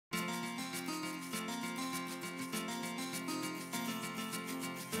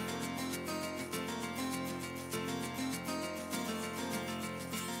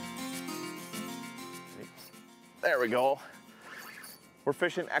There we go. We're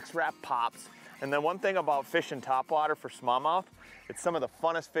fishing X-Wrap pops. And then one thing about fishing topwater for smallmouth, it's some of the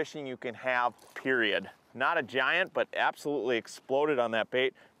funnest fishing you can have, period. Not a giant, but absolutely exploded on that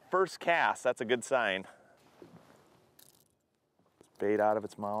bait. First cast, that's a good sign. Bait out of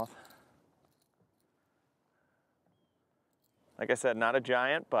its mouth. Like I said, not a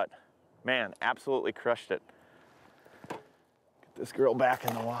giant, but man, absolutely crushed it. Get this girl back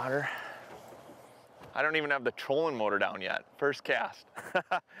in the water. I don't even have the trolling motor down yet. First cast.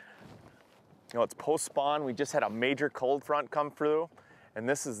 You know, it's post-spawn. We just had a major cold front come through, and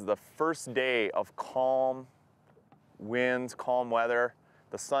this is the first day of calm winds, calm weather.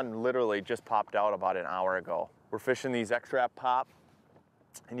 The sun literally just popped out about an hour ago. We're fishing these X-Wrap pop,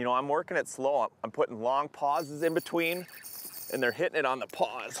 and you know, I'm working it slow. I'm putting long pauses in between, and they're hitting it on the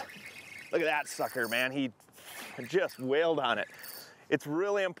pause. Look at that sucker, man. He just wailed on it. It's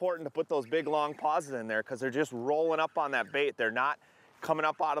really important to put those big long pauses in there because they're just rolling up on that bait. They're not coming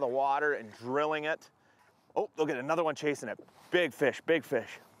up out of the water and drilling it. Oh, look at another one chasing it. Big fish, big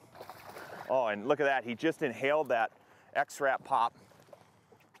fish. Oh, and look at that. He just inhaled that X-Wrap pop.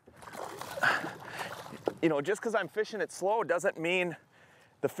 You know, just because I'm fishing it slow doesn't mean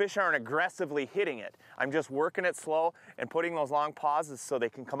the fish aren't aggressively hitting it. I'm just working it slow and putting those long pauses so they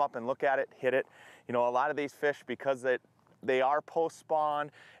can come up and look at it, hit it. You know, a lot of these fish, because they are post-spawn,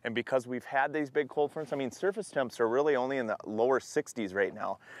 and because we've had these big cold fronts, I mean, surface temps are really only in the lower 60s right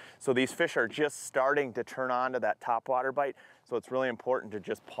now. So these fish are just starting to turn on to that topwater bite. So it's really important to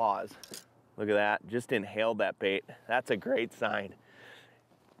just pause. Look at that, just inhaled that bait. That's a great sign.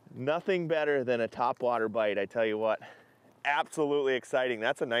 Nothing better than a topwater bite, I tell you what. Absolutely exciting.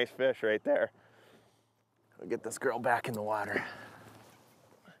 That's a nice fish right there. I'll get this girl back in the water.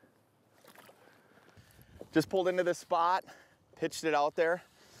 Just pulled into this spot, pitched it out there.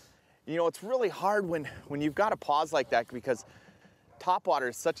 You know, it's really hard when you've got a pause like that because topwater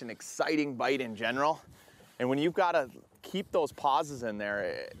is such an exciting bite in general. And when you've got to keep those pauses in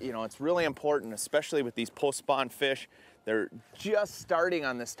there, you know, it's really important, especially with these post-spawn fish. They're just starting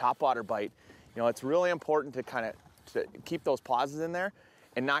on this topwater bite. You know, it's really important to kind of keep those pauses in there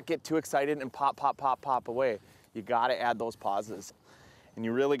and not get too excited and pop, pop, pop, pop away. You got to add those pauses. And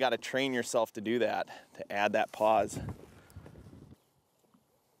you really got to train yourself to do that, to add that pause.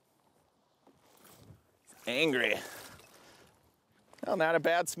 It's angry. Well, not a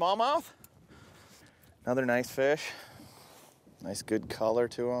bad smallmouth. Another nice fish. Nice good color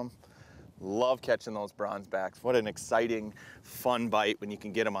to them. Love catching those bronze backs. What an exciting, fun bite when you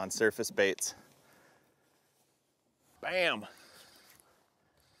can get them on surface baits. Bam.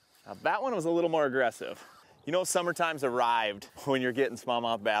 Now that one was a little more aggressive. You know, summertime's arrived when you're getting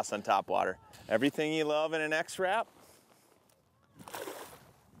smallmouth bass on topwater. Everything you love in an X-Wrap,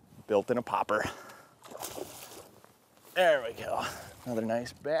 built in a popper. There we go. Another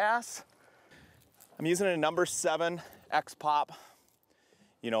nice bass. I'm using a number 7 X-Pop,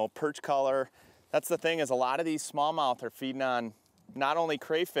 you know, perch color. That's the thing, is a lot of these smallmouth are feeding on not only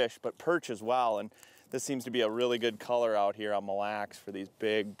crayfish, but perch as well. And this seems to be a really good color out here on Mille Lacs for these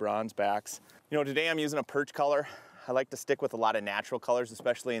big bronze backs. You know, today I'm using a perch color. I like to stick with a lot of natural colors,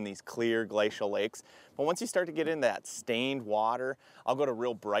 especially in these clear glacial lakes. But once you start to get into that stained water, I'll go to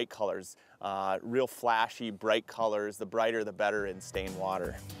real bright colors, real flashy, bright colors. The brighter, the better in stained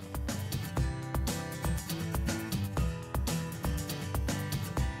water.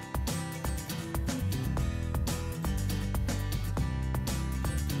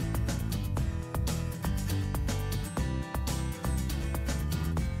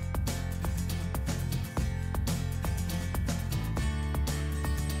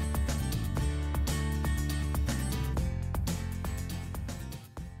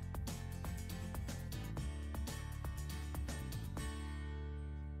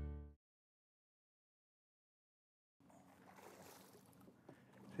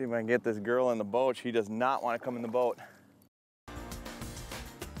 See if I can get this girl in the boat. She does not want to come in the boat.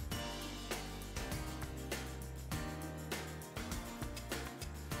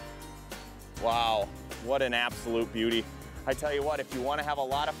 Wow, what an absolute beauty. I tell you what, if you want to have a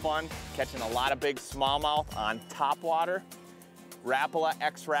lot of fun catching a lot of big smallmouth on topwater, Rapala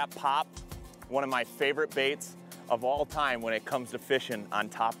X-Wrap Pop, one of my favorite baits of all time when it comes to fishing on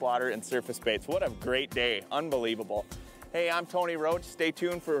topwater and surface baits. What a great day, unbelievable. Hey, I'm Tony Roach. Stay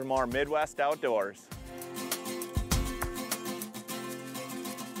tuned for more Midwest Outdoors.